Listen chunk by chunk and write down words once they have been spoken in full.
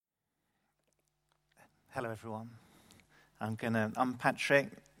Hello, everyone. I'm Patrick.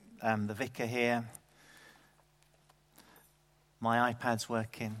 I'm the vicar here. My iPad's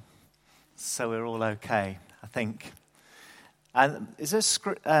working, so we're all okay, I think. Is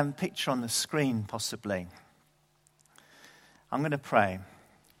there a picture on the screen, possibly? I'm going to pray.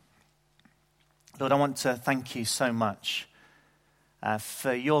 Lord, I want to thank you so much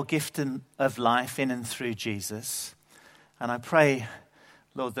for your gift of life in and through Jesus. And I pray,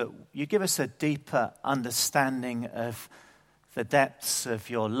 Lord, that you give us a deeper understanding of the depths of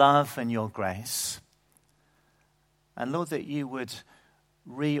your love and your grace. And Lord, that you would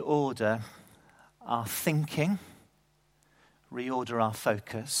reorder our thinking, reorder our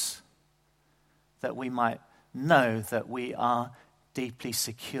focus, that we might know that we are deeply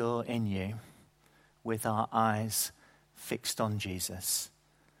secure in you with our eyes fixed on Jesus.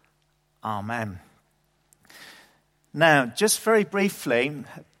 Amen. Now, just very briefly,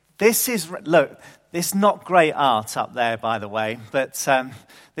 this is not great art up there, by the way, but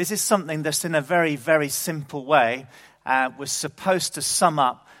this is something that's in a very, very simple way was supposed to sum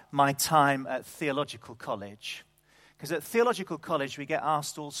up my time at theological college. Because at theological college, we get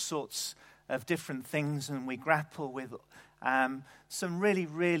asked all sorts of different things and we grapple with some really,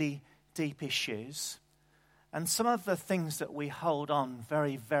 really deep issues. And some of the things that we hold on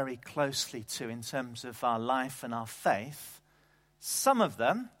very, very closely to in terms of our life and our faith, some of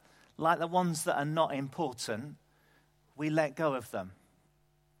them, like the ones that are not important, we let go of them.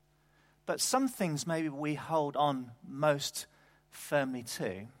 But some things maybe we hold on most firmly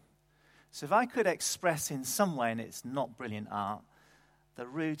to. So if I could express in some way, and it's not brilliant art, the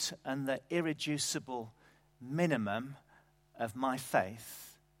root and the irreducible minimum of my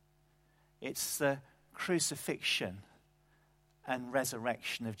faith, it's the crucifixion and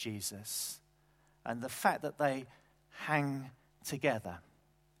resurrection of Jesus, and the fact that they hang together.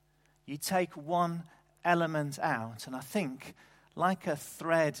 You take one element out, and I think like a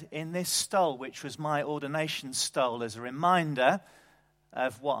thread in this stole, which was my ordination stole as a reminder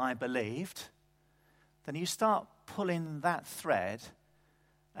of what I believed, then you start pulling that thread,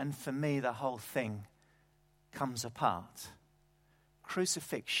 and for me the whole thing comes apart.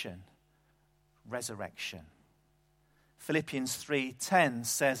 Crucifixion, resurrection. Philippians 3:10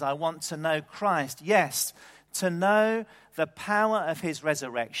 says, I want to know Christ, yes, to know the power of his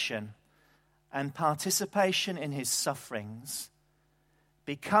resurrection and participation in his sufferings,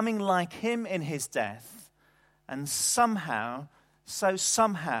 becoming like him in his death, and somehow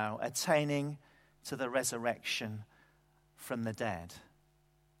attaining to the resurrection from the dead.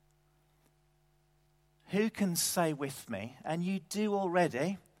 Who can say with me, and you do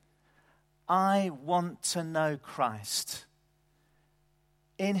already, I want to know Christ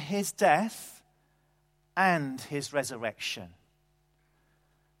in his death and his resurrection?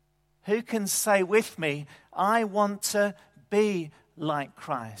 Who can say with me, I want to be like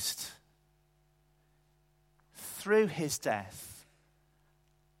Christ through his death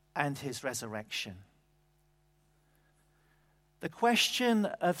and his resurrection? The question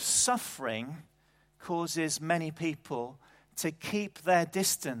of suffering causes many people to keep their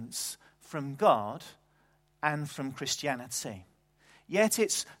distance from God and from Christianity. Yet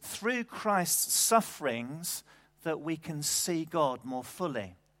it's through Christ's sufferings that we can see God more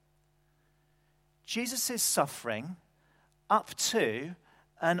fully. Jesus' suffering up to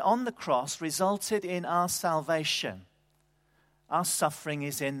and on the cross resulted in our salvation. Our suffering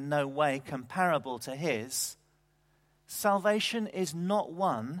is in no way comparable to his. Salvation is not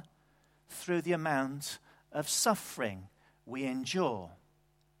won through the amount of suffering we endure.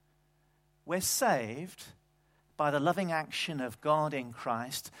 We're saved by the loving action of God in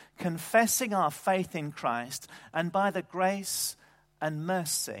Christ, confessing our faith in Christ, and by the grace and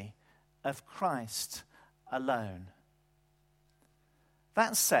mercy of Christ alone.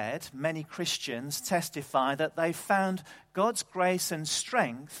 That said, many Christians testify that they found God's grace and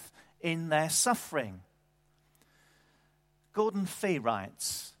strength in their suffering. Gordon Fee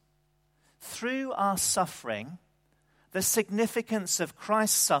writes, through our suffering, the significance of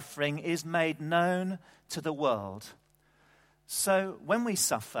Christ's suffering is made known to the world. So when we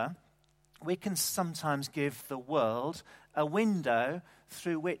suffer, we can sometimes give the world a window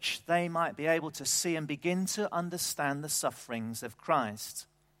through which they might be able to see and begin to understand the sufferings of Christ.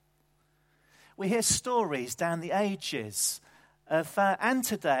 We hear stories down the ages and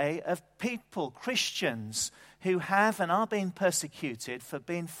today of people, Christians, who have and are being persecuted for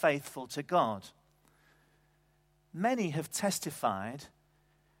being faithful to God. Many have testified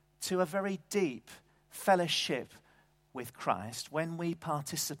to a very deep fellowship with Christ when we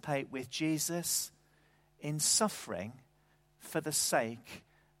participate with Jesus in suffering for the sake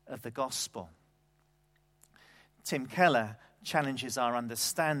of the gospel. Tim Keller challenges our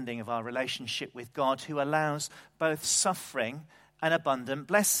understanding of our relationship with God, who allows both suffering and abundant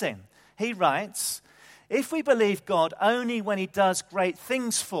blessing. He writes, if we believe God only when he does great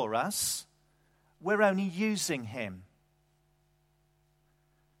things for us, we're only using him.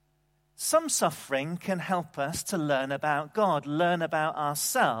 Some suffering can help us to learn about God, learn about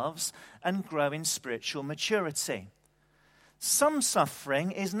ourselves, and grow in spiritual maturity. Some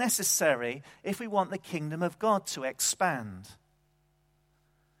suffering is necessary if we want the kingdom of God to expand.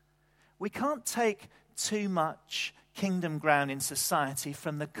 We can't take too much kingdom ground in society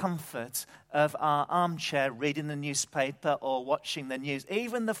from the comfort of our armchair reading the newspaper or watching the news,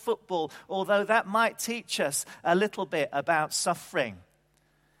 even the football, although that might teach us a little bit about suffering.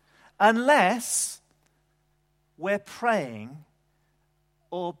 Unless we're praying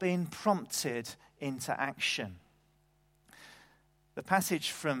or being prompted into action. The passage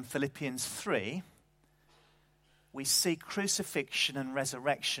from Philippians 3, we see crucifixion and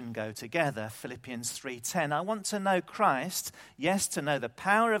resurrection go together. Philippians 3:10. I want to know Christ, yes, to know the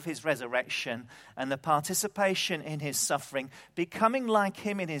power of his resurrection and the participation in his suffering, becoming like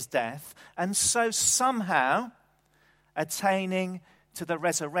him in his death, and so somehow attaining to the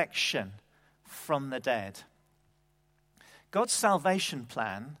resurrection from the dead. God's salvation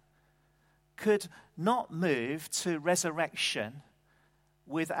plan could not move to resurrection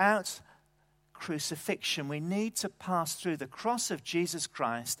without crucifixion. We need to pass through the cross of Jesus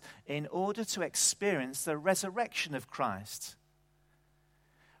Christ in order to experience the resurrection of Christ.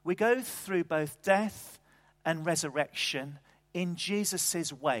 We go through both death and resurrection in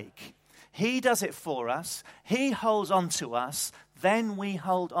Jesus' wake. He does it for us. He holds on to us. Then we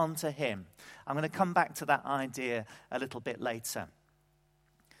hold on to him. I'm going to come back to that idea a little bit later.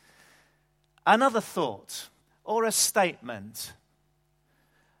 Another thought or a statement.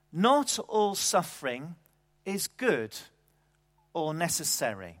 Not all suffering is good or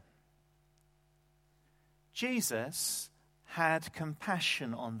necessary. Jesus had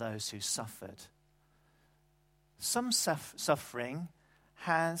compassion on those who suffered. Some suffering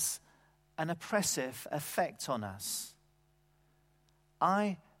has an oppressive effect on us.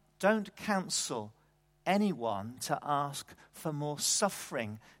 I don't counsel anyone to ask for more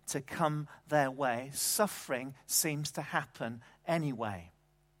suffering to come their way. Suffering seems to happen anyway.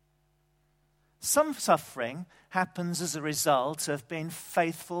 Some suffering happens as a result of being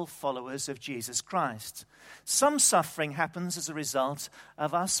faithful followers of Jesus Christ. Some suffering happens as a result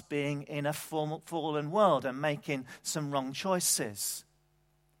of us being in a fallen world and making some wrong choices.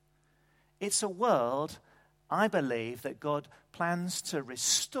 It's a world, I believe, that God plans to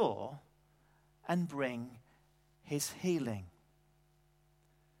restore and bring his healing.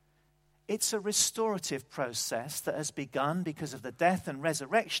 It's a restorative process that has begun because of the death and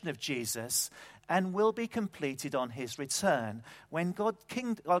resurrection of Jesus and will be completed on his return when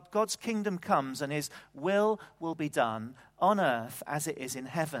God's kingdom comes and his will be done on earth as it is in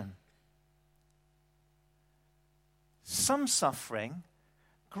heaven. Some suffering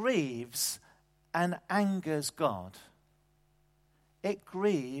grieves and angers God. It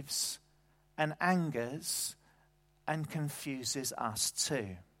grieves and angers and confuses us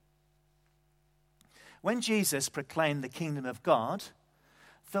too. When Jesus proclaimed the kingdom of God,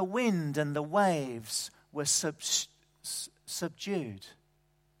 the wind and the waves were subdued.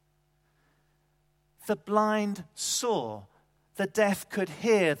 The blind saw, the deaf could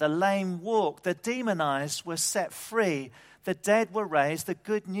hear, the lame walked, the demonized were set free, the dead were raised, the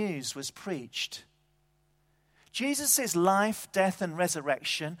good news was preached. Jesus' life, death, and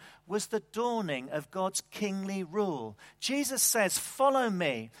resurrection was the dawning of God's kingly rule. Jesus says, follow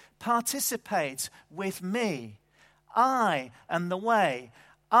me, participate with me. I am the way,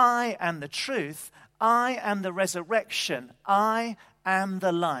 I am the truth, I am the resurrection, I am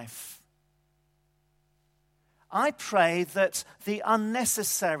the life. I pray that the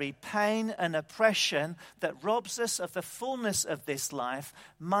unnecessary pain and oppression that robs us of the fullness of this life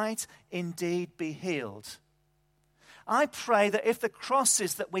might indeed be healed. I pray that if the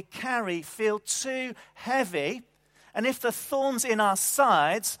crosses that we carry feel too heavy, and if the thorns in our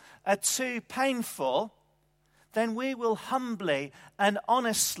sides are too painful, then we will humbly and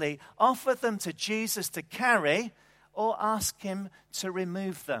honestly offer them to Jesus to carry or ask him to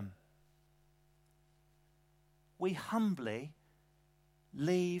remove them. We humbly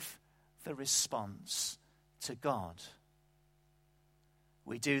leave the response to God.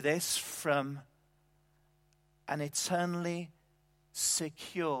 We do this from an eternally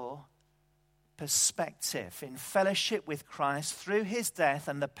secure perspective in fellowship with Christ through his death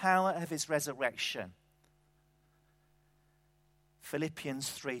and the power of his resurrection. Philippians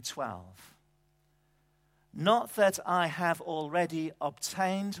 3:12. Not that I have already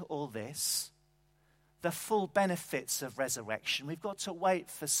obtained all this, the full benefits of resurrection. We've got to wait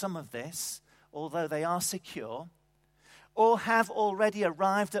for some of this, although they are secure, or have already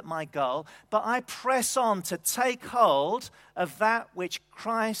arrived at my goal, but I press on to take hold of that which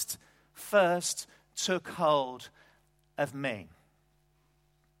Christ first took hold of me.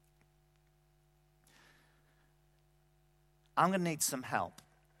 I'm going to need some help.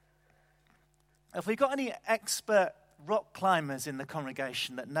 Have we got any expert rock climbers in the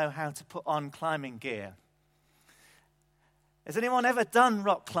congregation that know how to put on climbing gear? Has anyone ever done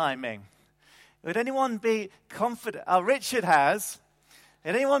rock climbing? Would anyone be confident? Oh, Richard has.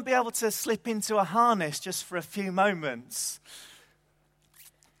 Would anyone be able to slip into a harness just for a few moments?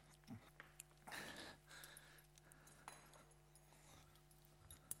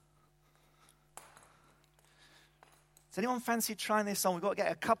 Does anyone fancy trying this on? We've got to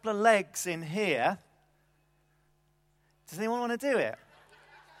get a couple of legs in here. Does anyone want to do it?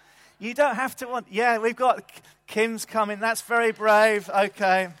 You don't have to want... Yeah, we've got... Kim's coming. That's very brave.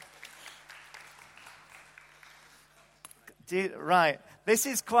 Okay. Right.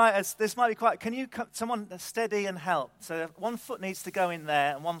 This might be quite... Can you... Someone steady and help. So one foot needs to go in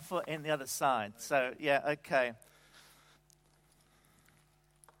there and one foot in the other side. So, yeah, okay.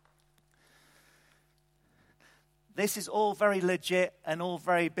 This is all very legit and all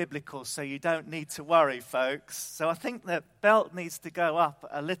very biblical, so you don't need to worry, folks. So I think the belt needs to go up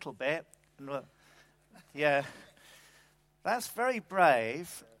a little bit. Yeah, that's very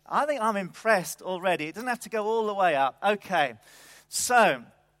brave. I think I'm impressed already. It doesn't have to go all the way up. Okay, so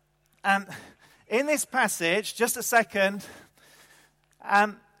in this passage, just a second,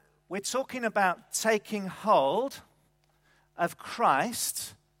 we're talking about taking hold of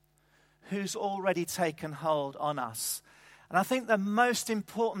Christ, who's already taken hold on us. And I think the most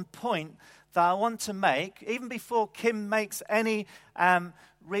important point that I want to make, even before Kim makes any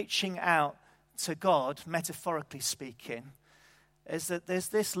reaching out to God, metaphorically speaking, is that there's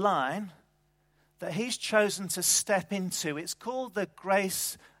this line that he's chosen to step into. It's called the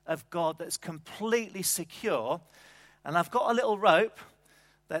grace of God that's completely secure. And I've got a little rope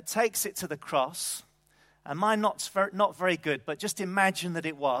that takes it to the cross. And mine not very good, but just imagine that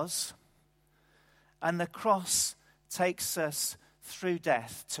it was. And the cross takes us through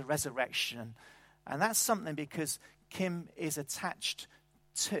death to resurrection. And that's something because Kim is attached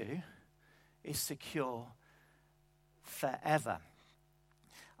to, is secure forever.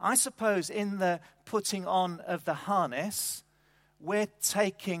 I suppose in the putting on of the harness, we're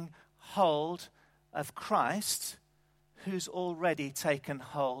taking hold of Christ, who's already taken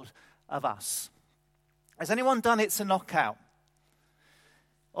hold of us. Has anyone done It's a Knockout?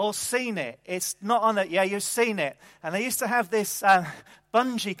 Or seen it? It's not on it. Yeah, you've seen it. And they used to have this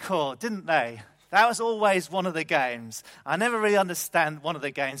bungee cord, didn't they? That was always one of the games. I never really understand one of the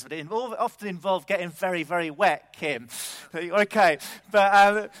games, but it often involved getting very, very wet, Kim. Okay,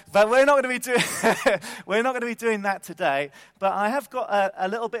 but we're not going to be doing that today. But I have got a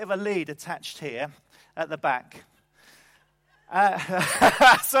little bit of a lead attached here at the back.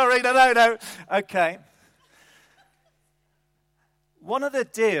 Sorry, no. Okay. One of the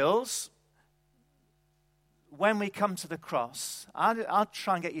deals when we come to the cross, I'll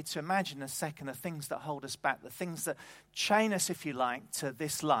try and get you to imagine in a second the things that hold us back, the things that chain us, if you like, to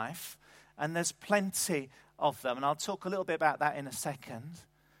this life. And there's plenty of them. And I'll talk a little bit about that in a second.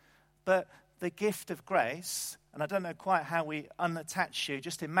 But the gift of grace, and I don't know quite how we unattach you,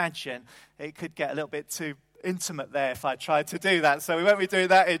 just imagine it could get a little bit too intimate there if I tried to do that. So we won't be doing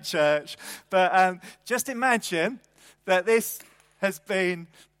that in church. But just imagine that this has been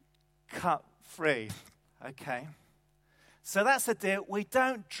cut free. Okay. So that's the deal. We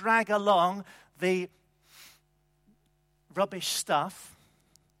don't drag along the rubbish stuff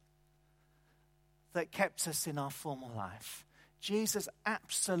that kept us in our former life. Jesus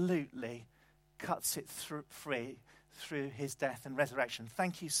absolutely cuts it free through his death and resurrection.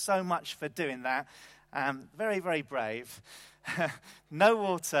 Thank you so much for doing that. Very, very brave. No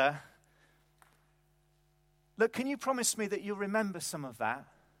water. Look, can you promise me that you'll remember some of that?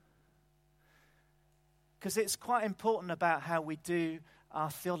 Because it's quite important about how we do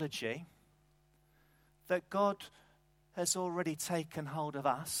our theology, that God has already taken hold of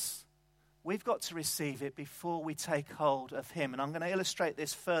us. We've got to receive it before we take hold of him. And I'm going to illustrate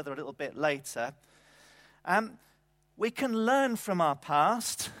this further a little bit later. We can learn from our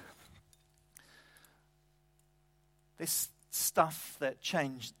past, this stuff that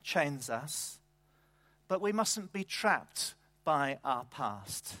chains us, but we mustn't be trapped by our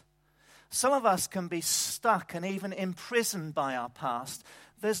past. Some of us can be stuck and even imprisoned by our past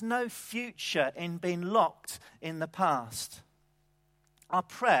There's no future in being locked in the past. Our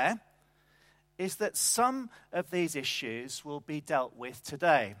prayer is that some of these issues will be dealt with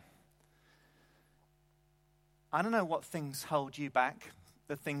today. I don't know what things hold you back,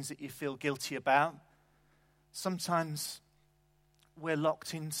 the things that you feel guilty about. Sometimes we're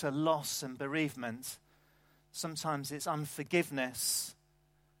locked into loss and bereavement. Sometimes it's unforgiveness.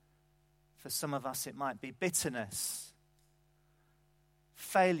 For some of us, it might be bitterness,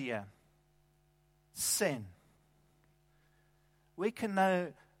 failure, sin. We can know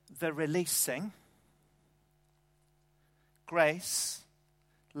the releasing grace,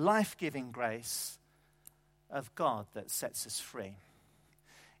 life-giving grace of God that sets us free.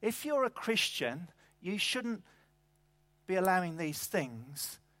 If you're a Christian, you shouldn't be allowing these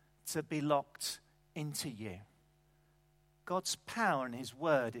things to be locked into you. God's power and his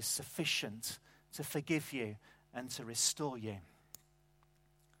word is sufficient to forgive you and to restore you.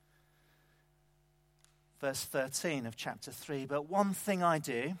 Verse 13 of chapter 3, but one thing I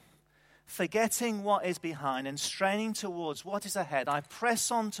do, forgetting what is behind and straining towards what is ahead, I press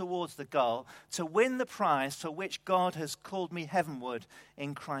on towards the goal to win the prize for which God has called me heavenward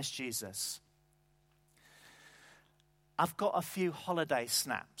in Christ Jesus. I've got a few holiday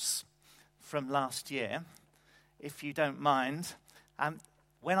snaps from last year, if you don't mind.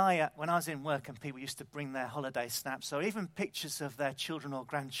 When I was in work and people used to bring their holiday snaps or even pictures of their children or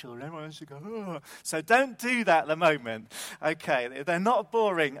grandchildren, everyone used to go, oh. So don't do that at the moment. Okay, they're not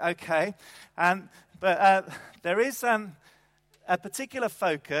boring, okay. But there is a particular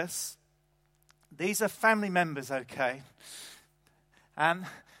focus. These are family members, okay.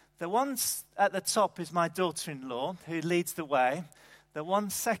 The one at the top is my daughter-in-law who leads the way. The one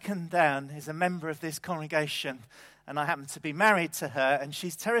second down is a member of this congregation, and I happen to be married to her, and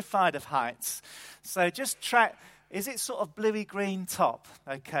she's terrified of heights. So just track, is it sort of bluey-green top?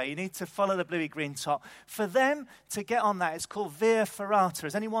 Okay, you need to follow the bluey-green top. For them to get on that, it's called Via Ferrata.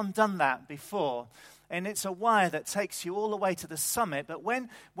 Has anyone done that before? And it's a wire that takes you all the way to the summit, but when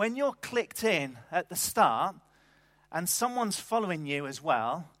you're clicked in at the start, and someone's following you as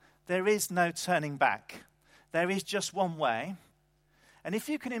well, there is no turning back. There is just one way. And if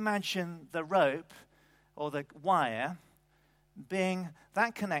you can imagine the rope or the wire being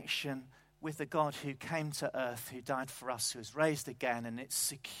that connection with the God who came to earth, who died for us, who was raised again, and it's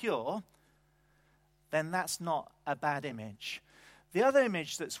secure, then that's not a bad image. The other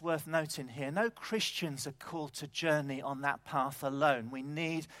image that's worth noting here, no Christians are called to journey on that path alone. We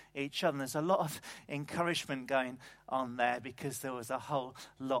need each other. And there's a lot of encouragement going on there because there was a whole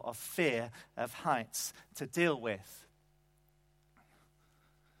lot of fear of heights to deal with.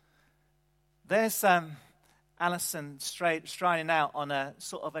 There's Alison striding out on a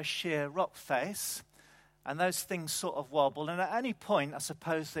sort of a sheer rock face, and those things sort of wobble, and at any point I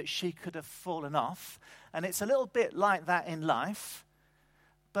suppose that she could have fallen off, and it's a little bit like that in life.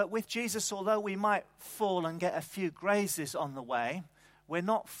 But with Jesus, although we might fall and get a few grazes on the way, we're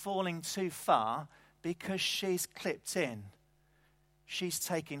not falling too far because she's clipped in. She's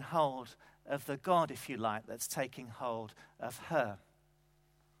taking hold of the God, if you like, that's taking hold of her.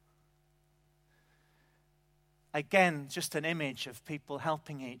 Again, just an image of people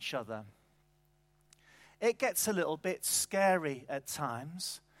helping each other. It gets a little bit scary at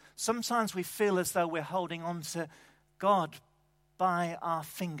times. Sometimes we feel as though we're holding on to God by our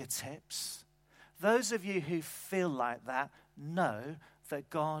fingertips. Those of you who feel like that know that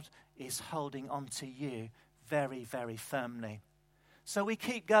God is holding on to you very, very firmly. So we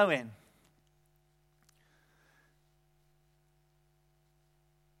keep going.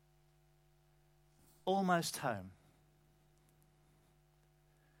 Almost home.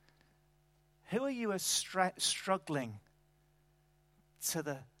 Who are you struggling to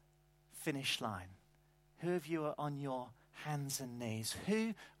the finish line? Who of you are on your hands and knees?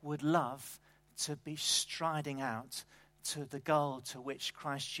 Who would love to be striding out to the goal to which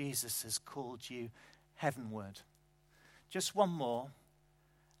Christ Jesus has called you heavenward? Just one more.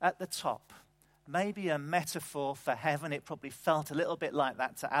 At the top, maybe a metaphor for heaven. It probably felt a little bit like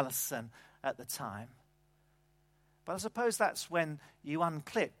that to Alison at the time. But I suppose that's when you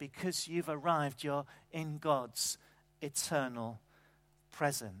unclip because you've arrived, you're in God's eternal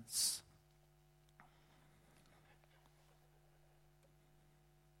presence.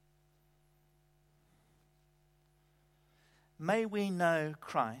 May we know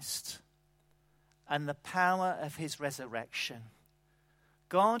Christ and the power of his resurrection.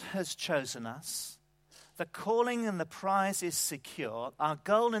 God has chosen us. The calling and the prize is secure. Our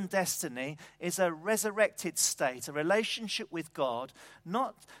goal and destiny is a resurrected state, a relationship with God,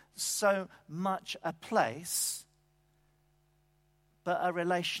 not so much a place, but a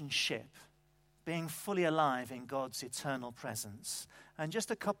relationship, being fully alive in God's eternal presence. And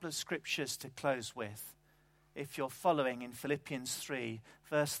just a couple of scriptures to close with, if you're following in Philippians 3,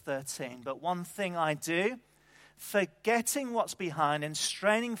 verse 13. But one thing I do, forgetting what's behind and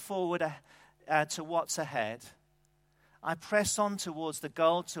straining forward to what's ahead, I press on towards the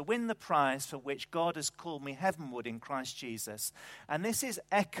goal to win the prize for which God has called me heavenward in Christ Jesus. And this is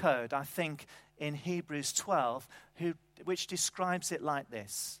echoed, I think, in Hebrews 12, which describes it like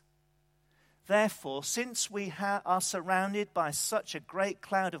this. Therefore, since we are surrounded by such a great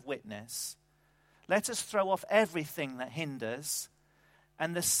cloud of witness, let us throw off everything that hinders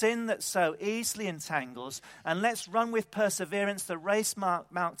and the sin that so easily entangles, and let's run with perseverance the race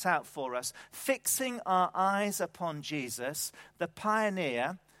marked out for us, fixing our eyes upon Jesus, the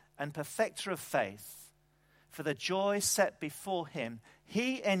pioneer and perfecter of faith. For the joy set before him,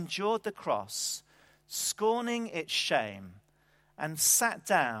 he endured the cross, scorning its shame, and sat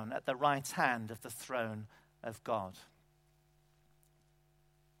down at the right hand of the throne of God.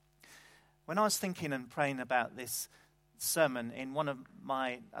 When I was thinking and praying about this sermon in one of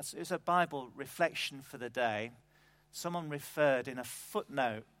it was a Bible reflection for the day, someone referred in a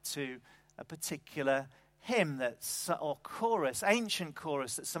footnote to a particular hymn or chorus, ancient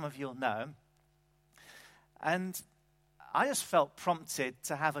chorus that some of you'll know. And I just felt prompted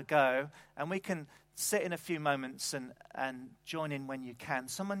to have a go, and we can sit in a few moments and join in when you can.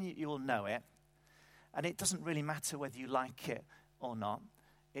 Someone you will know it, and it doesn't really matter whether you like it or not.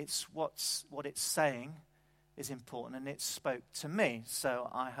 It's what it's saying is important, and it spoke to me, so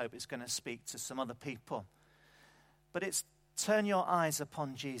I hope it's going to speak to some other people. But it's turn your eyes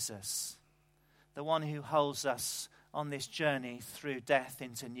upon Jesus, the one who holds us on this journey through death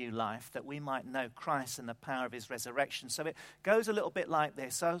into new life, that we might know Christ and the power of his resurrection. So it goes a little bit like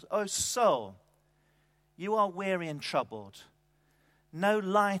this. O soul, you are weary and troubled. No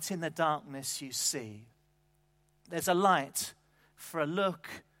light in the darkness you see. There's a light for a look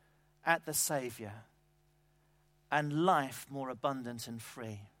at the Savior, and life more abundant and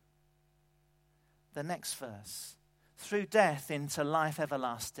free. The next verse. Through death into life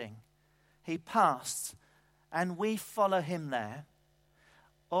everlasting, he passed, and we follow him there.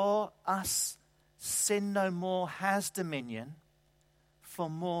 O'er us sin no more has dominion, for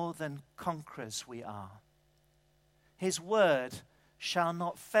more than conquerors we are. His word shall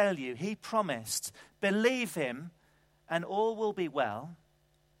not fail you, he promised. Believe him, and all will be well.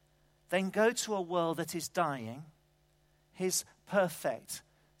 Then go to a world that is dying, his perfect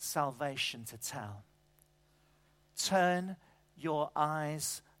salvation to tell. Turn your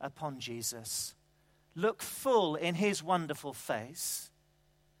eyes upon Jesus. Look full in his wonderful face,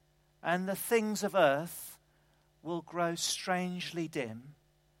 and the things of earth will grow strangely dim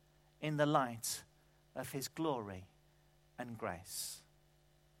in the light of his glory and grace.